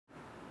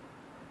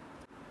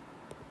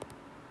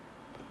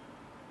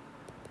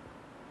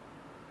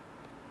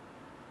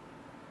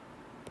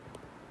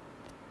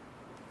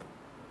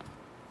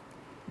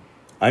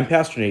I'm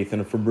Pastor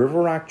Nathan from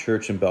River Rock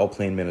Church in Belle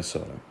Plaine,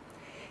 Minnesota.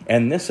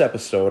 And in this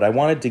episode, I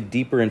want to dig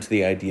deeper into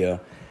the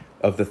idea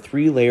of the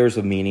three layers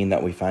of meaning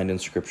that we find in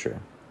Scripture,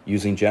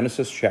 using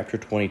Genesis chapter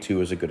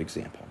 22 as a good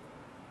example.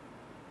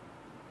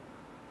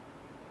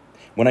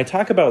 When I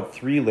talk about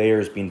three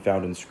layers being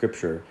found in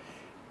Scripture,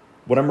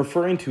 what I'm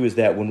referring to is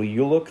that when we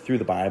look through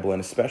the Bible,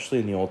 and especially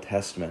in the Old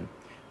Testament,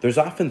 there's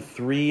often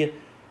three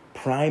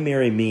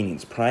primary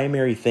meanings,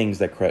 primary things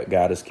that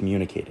God is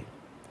communicating.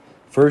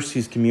 First,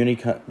 he's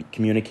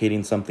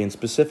communicating something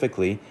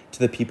specifically to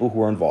the people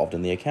who are involved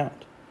in the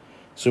account.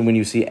 So when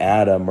you see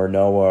Adam or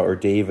Noah or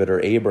David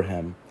or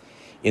Abraham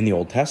in the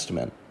Old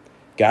Testament,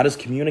 God is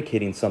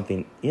communicating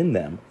something in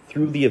them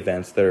through the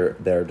events that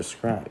are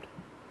described.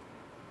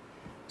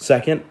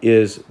 Second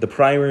is the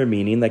primary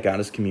meaning that God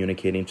is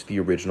communicating to the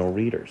original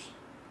readers.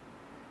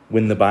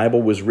 When the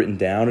Bible was written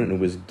down and it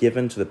was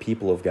given to the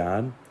people of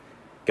God,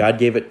 God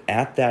gave it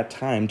at that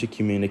time to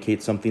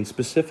communicate something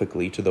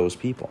specifically to those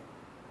people.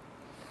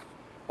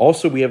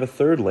 Also, we have a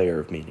third layer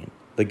of meaning,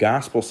 the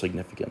gospel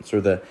significance,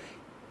 or the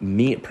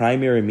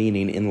primary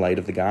meaning in light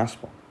of the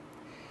gospel.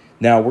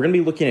 Now, we're going to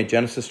be looking at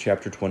Genesis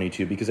chapter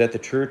 22 because at the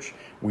church,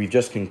 we've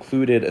just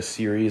concluded a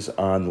series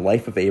on the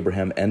life of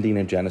Abraham ending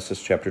in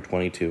Genesis chapter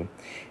 22.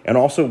 And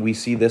also, we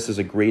see this as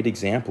a great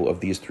example of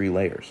these three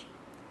layers.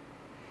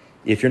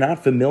 If you're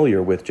not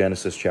familiar with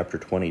Genesis chapter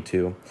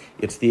 22,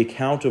 it's the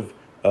account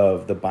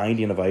of the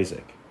binding of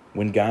Isaac,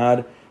 when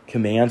God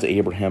commands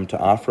Abraham to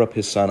offer up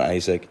his son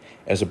Isaac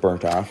as a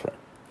burnt offering.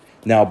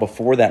 Now,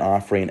 before that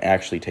offering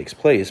actually takes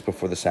place,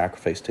 before the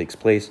sacrifice takes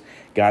place,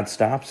 God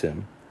stops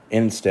him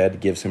and instead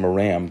gives him a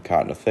ram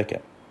caught in a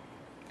thicket.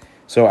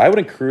 So I would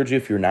encourage you,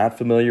 if you're not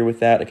familiar with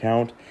that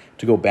account,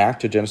 to go back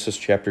to Genesis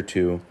chapter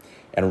 2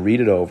 and read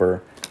it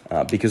over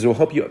because it will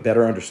help you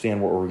better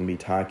understand what we're going to be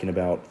talking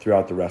about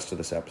throughout the rest of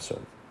this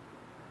episode.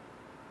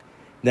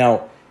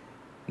 Now,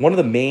 one of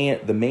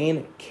the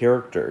main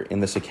character in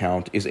this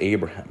account is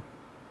Abraham.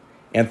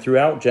 And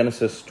throughout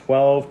Genesis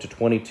 12 to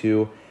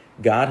 22,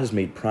 God has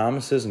made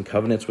promises and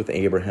covenants with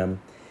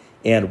Abraham.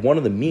 And one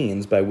of the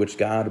means by which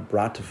God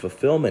brought to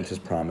fulfillment his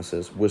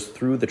promises was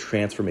through the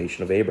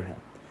transformation of Abraham,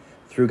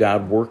 through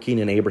God working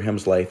in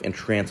Abraham's life and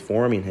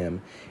transforming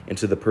him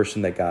into the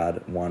person that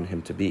God wanted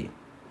him to be.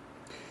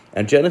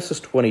 And Genesis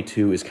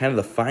 22 is kind of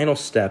the final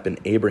step in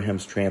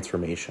Abraham's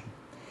transformation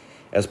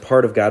as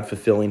part of God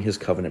fulfilling his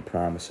covenant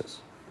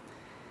promises.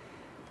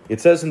 It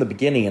says in the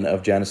beginning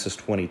of Genesis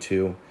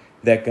 22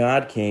 that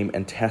God came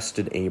and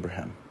tested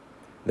Abraham,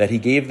 that he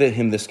gave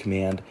him this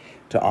command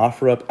to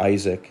offer up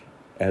Isaac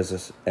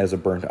as a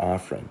burnt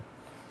offering.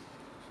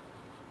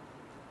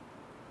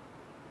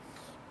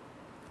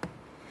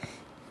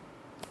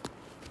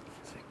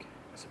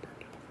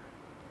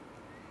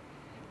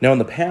 Now, in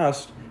the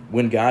past,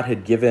 when God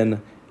had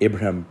given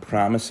Abraham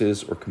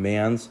promises or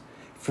commands,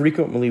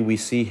 frequently we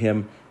see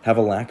him have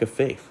a lack of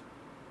faith,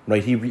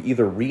 right? He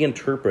either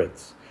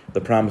reinterprets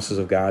the promises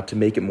of God to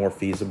make it more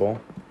feasible,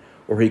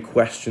 or he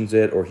questions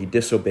it, or he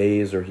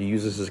disobeys, or he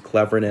uses his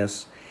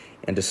cleverness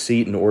and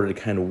deceit in order to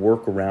kind of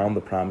work around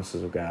the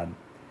promises of God.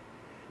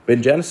 But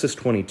in Genesis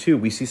 22,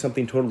 we see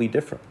something totally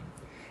different.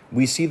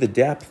 We see the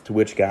depth to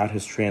which God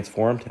has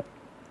transformed him,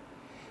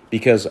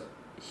 because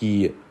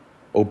he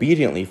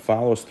obediently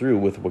follows through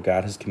with what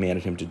God has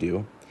commanded him to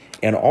do.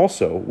 And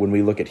also, when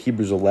we look at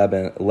Hebrews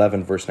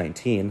 11 verse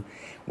 19,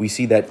 we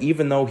see that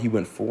even though he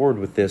went forward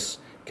with this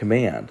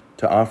command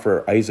to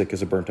offer Isaac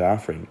as a burnt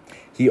offering,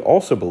 he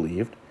also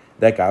believed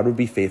that God would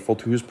be faithful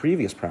to his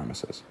previous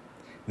promises,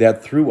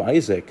 that through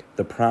Isaac,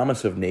 the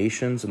promise of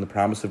nations and the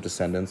promise of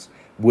descendants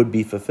would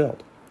be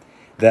fulfilled,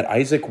 that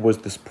Isaac was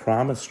this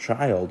promised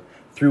child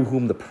through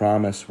whom the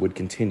promise would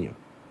continue.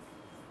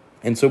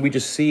 And so we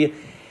just see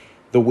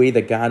the way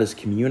that God is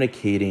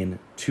communicating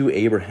to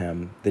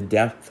Abraham the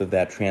depth of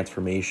that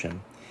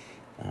transformation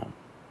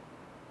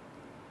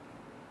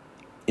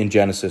in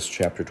Genesis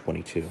chapter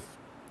 22.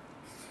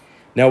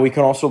 Now we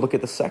can also look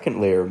at the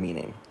second layer of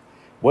meaning.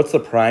 What's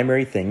the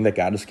primary thing that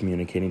God is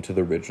communicating to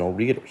the original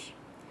readers?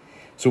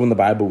 So when the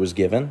Bible was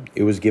given,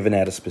 it was given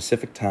at a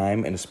specific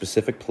time and a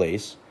specific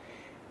place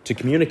to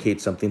communicate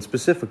something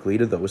specifically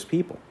to those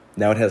people.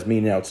 Now it has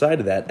meaning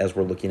outside of that, as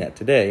we're looking at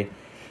today,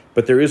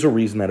 but there is a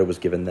reason that it was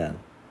given then.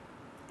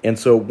 And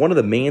so one of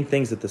the main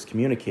things that this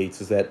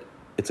communicates is that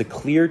it's a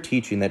clear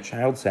teaching that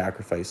child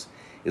sacrifice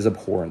is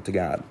abhorrent to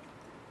God,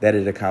 that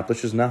it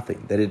accomplishes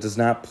nothing, that it does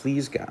not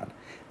please God,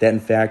 that in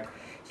fact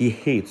he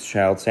hates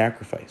child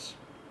sacrifice.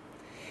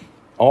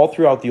 All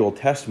throughout the Old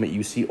Testament,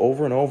 you see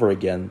over and over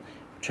again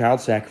child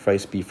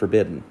sacrifice be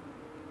forbidden.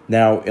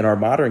 Now, in our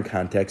modern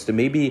context, it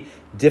may be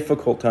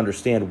difficult to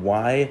understand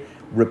why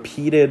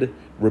repeated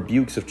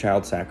rebukes of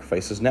child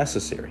sacrifice is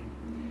necessary.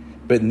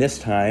 But in this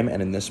time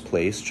and in this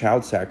place,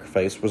 child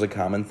sacrifice was a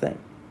common thing.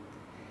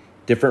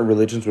 Different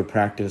religions would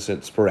practice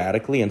it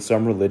sporadically. In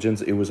some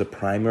religions, it was a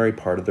primary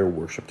part of their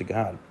worship to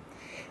God.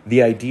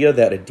 The idea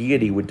that a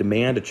deity would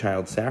demand a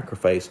child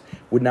sacrifice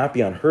would not be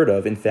unheard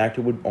of. In fact,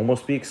 it would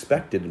almost be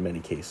expected in many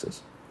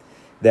cases,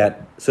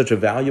 that such a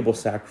valuable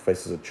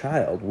sacrifice as a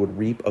child would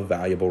reap a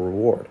valuable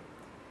reward.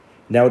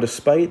 Now,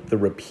 despite the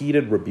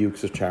repeated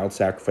rebukes of child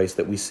sacrifice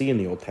that we see in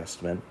the Old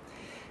Testament,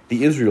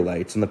 the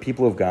Israelites and the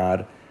people of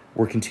God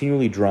were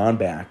continually drawn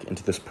back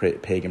into this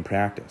pagan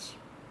practice.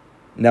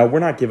 Now, we're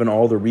not given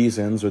all the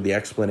reasons or the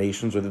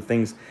explanations or the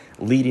things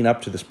leading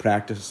up to this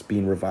practice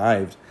being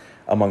revived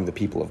among the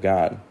people of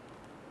God.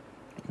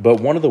 But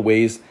one of the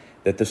ways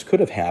that this could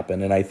have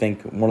happened, and I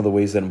think one of the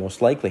ways that it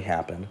most likely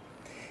happened,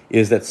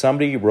 is that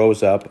somebody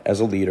rose up as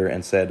a leader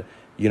and said,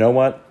 you know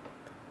what?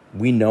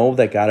 We know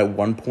that God at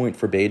one point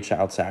forbade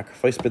child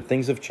sacrifice, but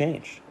things have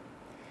changed.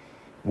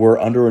 We're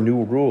under a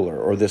new ruler,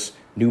 or this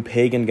new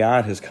pagan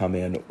god has come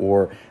in,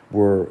 or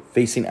we're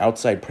facing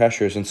outside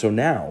pressures, and so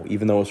now,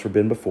 even though it was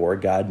forbidden before,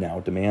 God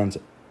now demands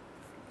it.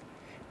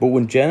 But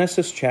when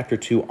Genesis chapter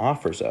 2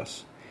 offers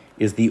us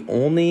is the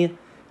only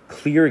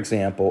clear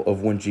example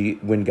of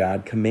when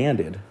God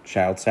commanded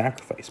child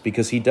sacrifice,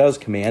 because he does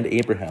command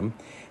Abraham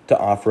to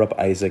offer up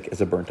Isaac as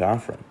a burnt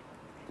offering.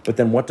 But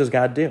then what does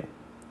God do?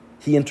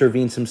 He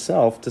intervenes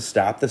himself to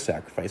stop the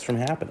sacrifice from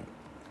happening.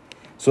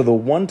 So the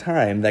one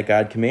time that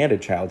God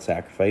commanded child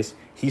sacrifice,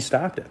 he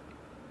stopped it.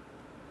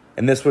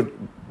 And this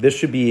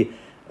should be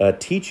a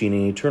teaching,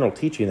 an eternal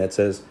teaching that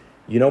says,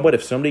 you know what,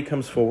 if somebody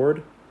comes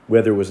forward,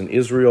 whether it was in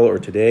Israel or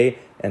today,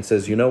 and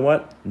says, you know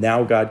what,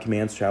 now God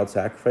commands child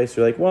sacrifice,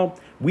 you're like, well,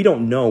 we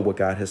don't know what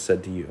God has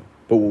said to you.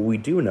 But what we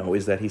do know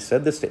is that he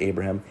said this to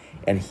Abraham,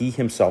 and he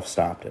himself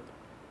stopped it.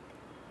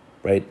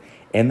 Right?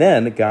 And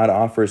then God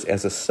offers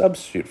as a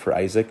substitute for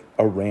Isaac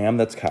a ram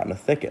that's caught in a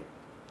thicket,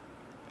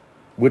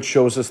 which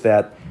shows us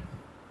that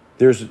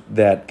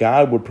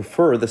God would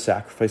prefer the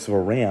sacrifice of a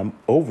ram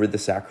over the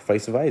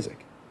sacrifice of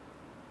Isaac.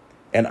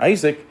 And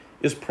Isaac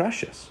is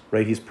precious,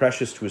 right? He's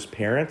precious to his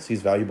parents.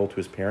 He's valuable to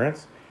his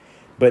parents.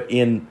 But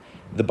in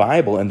the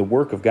Bible and the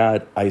work of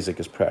God, Isaac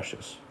is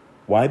precious.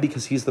 Why?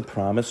 Because he's the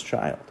promised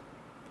child.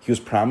 He was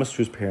promised to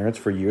his parents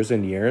for years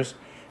and years.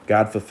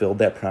 God fulfilled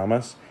that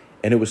promise.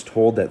 And it was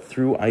told that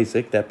through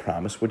Isaac, that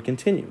promise would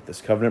continue.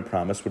 This covenant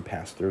promise would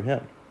pass through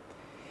him.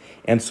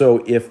 And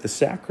so if the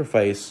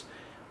sacrifice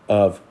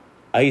of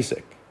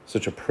Isaac,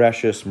 such a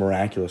precious,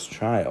 miraculous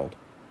child,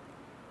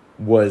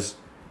 was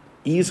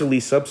easily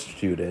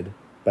substituted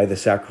by the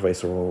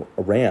sacrifice of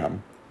a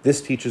ram,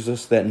 this teaches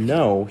us that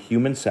no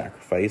human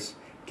sacrifice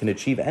can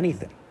achieve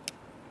anything.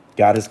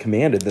 God has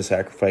commanded the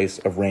sacrifice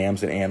of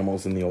rams and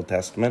animals in the Old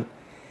Testament,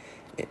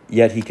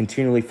 yet he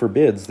continually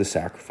forbids the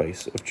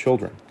sacrifice of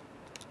children.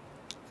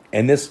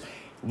 And this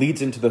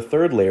leads into the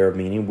third layer of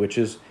meaning, which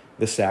is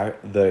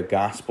the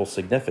gospel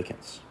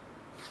significance.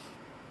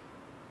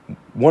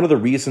 One of the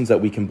reasons that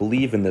we can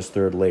believe in this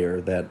third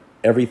layer, that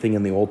everything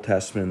in the Old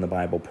Testament and the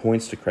Bible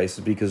points to Christ,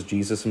 is because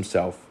Jesus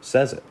himself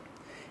says it.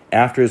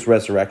 After his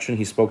resurrection,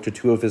 he spoke to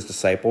two of his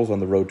disciples on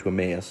the road to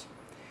Emmaus.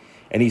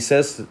 And it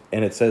says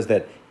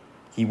that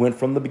he went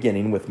from the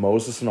beginning with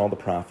Moses and all the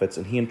prophets,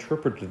 and he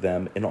interpreted to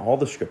them in all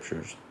the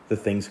scriptures the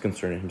things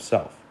concerning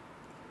himself.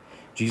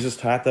 Jesus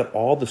taught that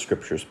all the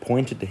scriptures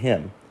pointed to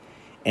him,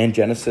 and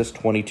Genesis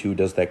 22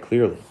 does that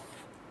clearly.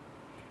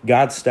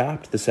 God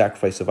stopped the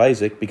sacrifice of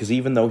Isaac because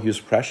even though he was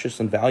precious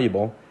and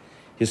valuable,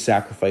 his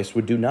sacrifice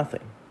would do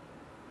nothing.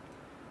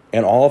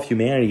 And all of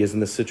humanity is in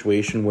this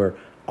situation where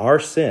our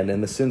sin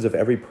and the sins of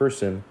every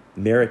person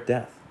merit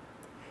death.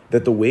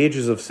 That the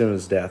wages of sin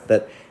is death,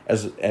 that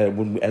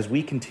as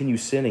we continue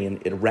sinning,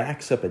 it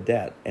racks up a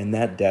debt, and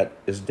that debt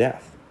is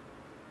death.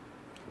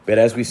 But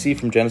as we see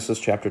from Genesis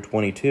chapter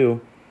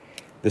 22,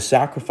 the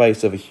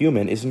sacrifice of a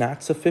human is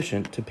not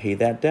sufficient to pay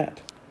that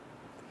debt.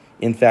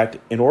 In fact,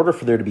 in order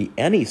for there to be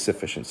any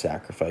sufficient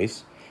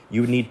sacrifice,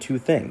 you would need two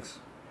things.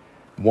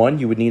 One,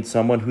 you would need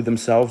someone who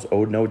themselves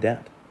owed no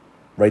debt,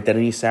 right? That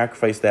any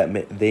sacrifice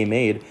that they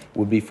made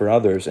would be for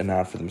others and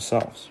not for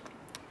themselves.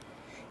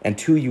 And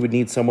two, you would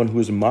need someone who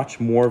is much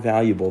more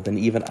valuable than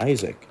even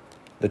Isaac,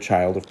 the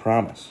child of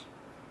promise.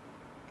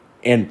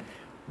 And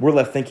we're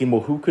left thinking,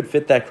 well, who could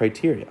fit that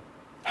criteria?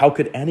 How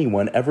could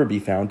anyone ever be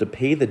found to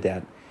pay the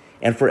debt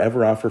and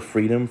forever offer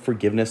freedom,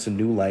 forgiveness, and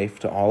new life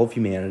to all of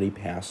humanity,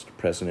 past,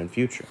 present, and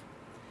future?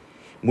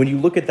 When you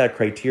look at that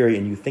criteria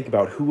and you think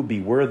about who would be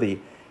worthy,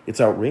 it's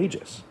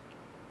outrageous.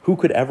 How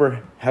could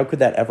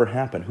that ever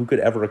happen? Who could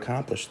ever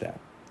accomplish that?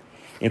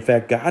 In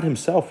fact, God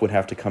himself would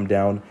have to come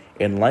down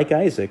and, like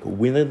Isaac,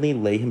 willingly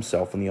lay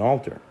himself on the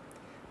altar.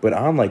 But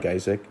unlike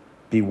Isaac,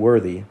 be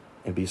worthy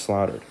and be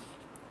slaughtered.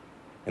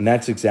 And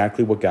that's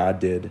exactly what God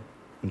did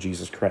in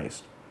Jesus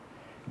Christ.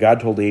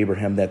 God told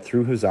Abraham that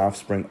through his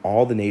offspring,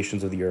 all the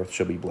nations of the earth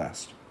shall be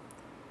blessed.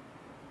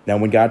 Now,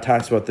 when God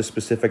talks about this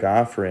specific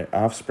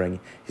offspring,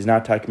 he's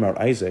not talking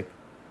about Isaac,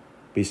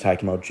 but he's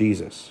talking about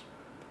Jesus,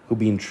 who,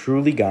 being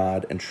truly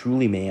God and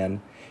truly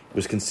man,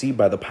 was conceived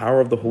by the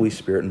power of the Holy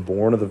Spirit and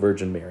born of the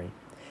Virgin Mary.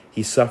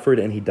 He suffered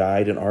and he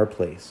died in our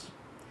place.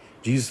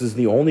 Jesus is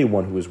the only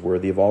one who is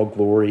worthy of all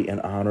glory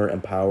and honor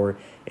and power,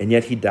 and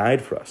yet he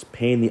died for us,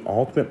 paying the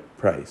ultimate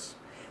price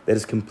that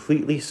is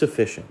completely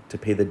sufficient to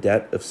pay the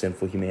debt of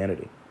sinful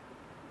humanity.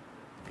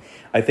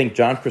 I think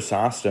John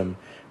Chrysostom,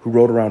 who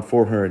wrote around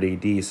 400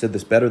 AD, said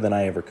this better than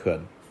I ever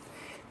could.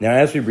 Now,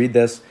 as we read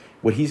this,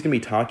 what he's going to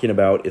be talking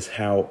about is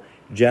how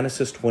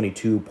Genesis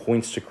 22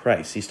 points to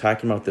Christ. He's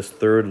talking about this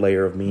third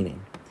layer of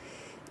meaning.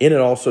 In it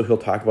also, he'll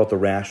talk about the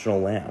rational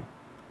lamb.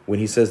 When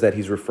he says that,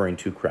 he's referring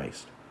to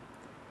Christ.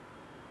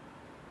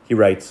 He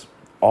writes,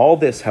 "All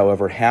this,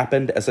 however,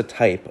 happened as a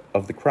type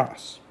of the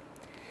cross.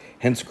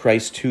 Hence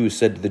Christ too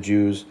said to the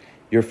Jews,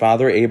 'Your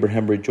father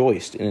Abraham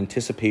rejoiced in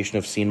anticipation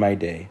of seeing my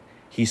day.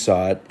 He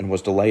saw it and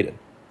was delighted.'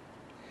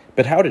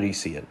 But how did he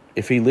see it,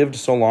 if he lived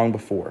so long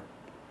before?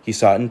 He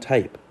saw it in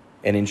type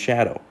and in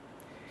shadow.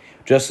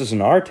 Just as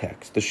in our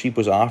text, the sheep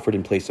was offered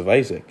in place of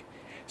Isaac,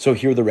 so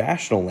here the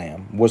rational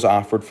lamb was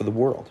offered for the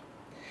world.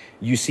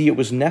 You see, it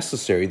was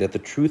necessary that the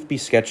truth be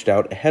sketched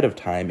out ahead of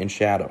time in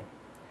shadow.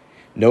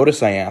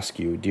 Notice, I ask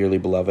you, dearly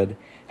beloved,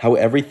 how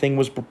everything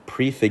was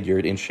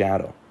prefigured in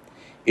shadow.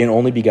 An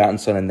only begotten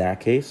Son in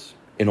that case,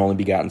 an only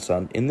begotten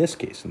Son in this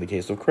case, in the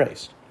case of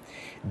Christ.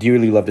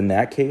 Dearly loved in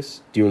that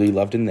case, dearly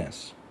loved in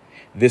this.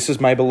 This is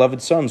my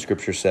beloved Son,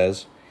 Scripture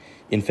says,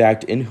 in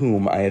fact, in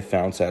whom I have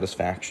found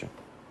satisfaction.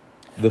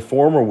 The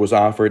former was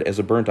offered as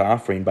a burnt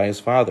offering by his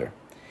Father,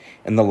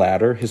 and the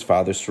latter his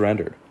Father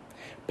surrendered.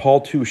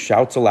 Paul too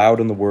shouts aloud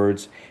in the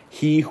words,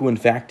 'He who in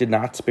fact did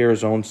not spare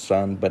his own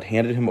Son, but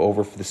handed him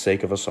over for the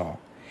sake of us all,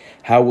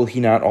 how will he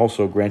not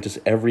also grant us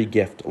every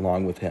gift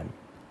along with him?'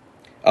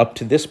 Up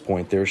to this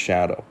point there is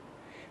shadow.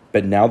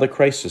 But now that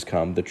Christ has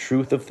come, the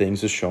truth of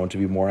things is shown to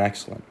be more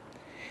excellent.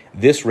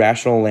 This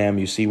rational lamb,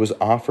 you see, was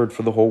offered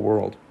for the whole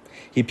world.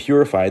 He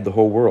purified the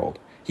whole world.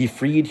 He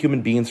freed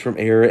human beings from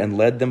error and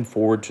led them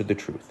forward to the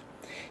truth.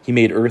 He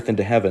made earth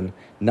into heaven,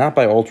 not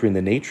by altering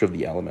the nature of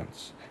the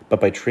elements, but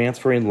by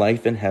transferring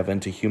life in heaven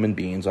to human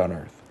beings on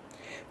earth.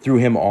 Through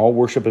him, all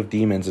worship of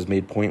demons is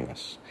made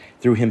pointless.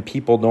 Through him,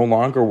 people no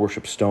longer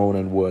worship stone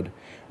and wood,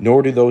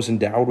 nor do those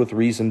endowed with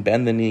reason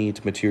bend the knee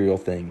to material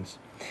things.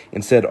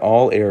 Instead,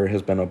 all error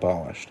has been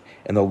abolished,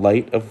 and the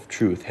light of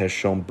truth has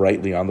shone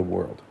brightly on the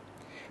world.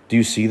 Do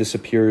you see the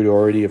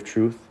superiority of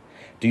truth?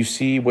 Do you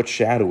see what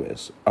shadow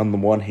is on the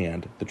one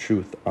hand, the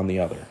truth on the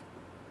other?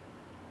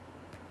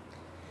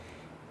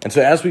 And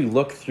so as we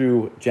look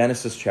through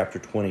Genesis chapter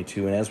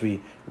 22, and as we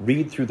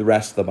read through the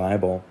rest of the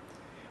Bible,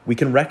 we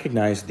can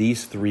recognize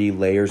these three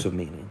layers of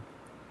meaning.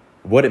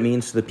 What it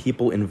means to the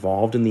people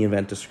involved in the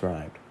event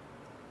described,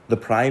 the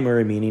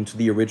primary meaning to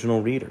the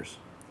original readers,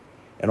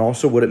 and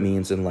also what it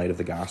means in light of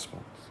the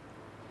gospel.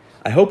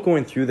 I hope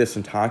going through this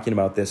and talking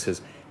about this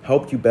has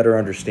helped you better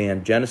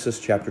understand Genesis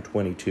chapter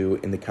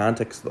 22 in the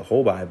context of the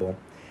whole Bible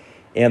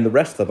and the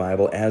rest of the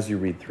Bible as you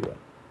read through it.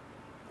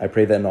 I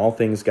pray that in all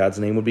things God's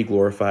name would be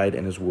glorified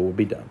and his will would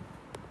be done.